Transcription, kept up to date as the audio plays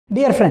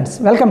Dear friends,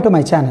 welcome to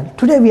my channel.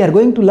 Today we are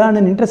going to learn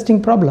an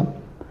interesting problem.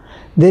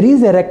 There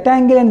is a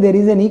rectangle and there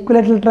is an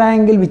equilateral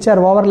triangle which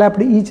are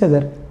overlapped each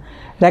other.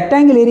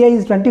 Rectangle area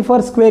is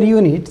 24 square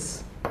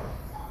units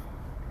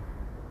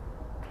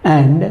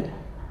and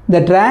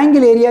the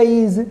triangle area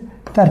is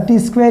 30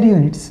 square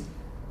units.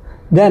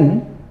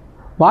 Then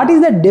what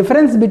is the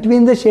difference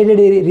between the shaded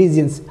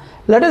regions?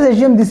 Let us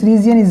assume this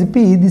region is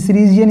P, this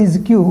region is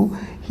Q.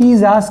 He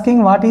is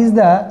asking what is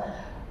the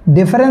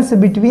difference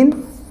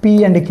between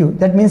P and Q.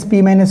 That means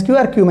P minus Q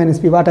or Q minus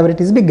P, whatever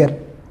it is bigger.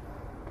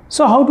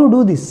 So how to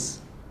do this?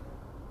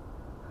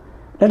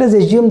 Let us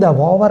assume the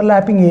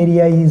overlapping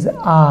area is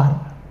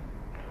R.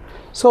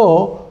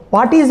 So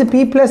what is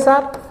P plus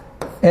R?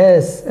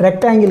 Yes,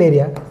 rectangle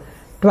area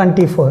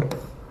 24.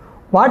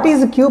 What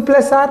is Q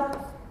plus R?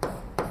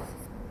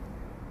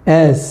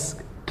 Yes,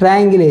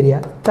 triangle area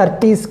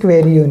 30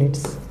 square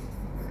units.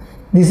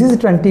 This is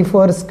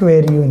 24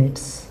 square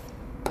units.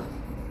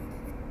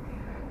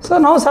 So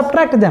now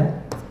subtract them.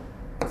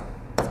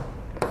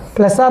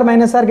 Plus R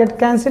minus R get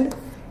cancelled.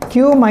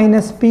 Q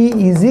minus P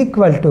is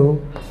equal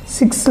to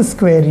 6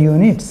 square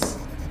units.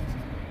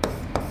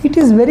 It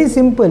is very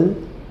simple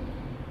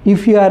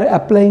if you are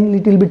applying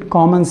little bit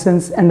common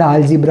sense and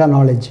algebra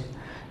knowledge.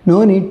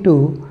 No need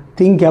to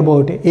think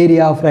about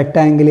area of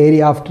rectangle,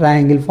 area of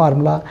triangle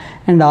formula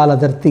and all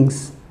other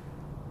things.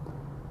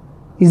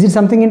 Is it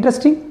something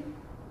interesting?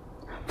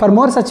 For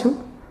more such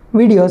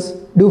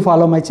videos, do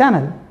follow my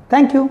channel.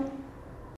 Thank you.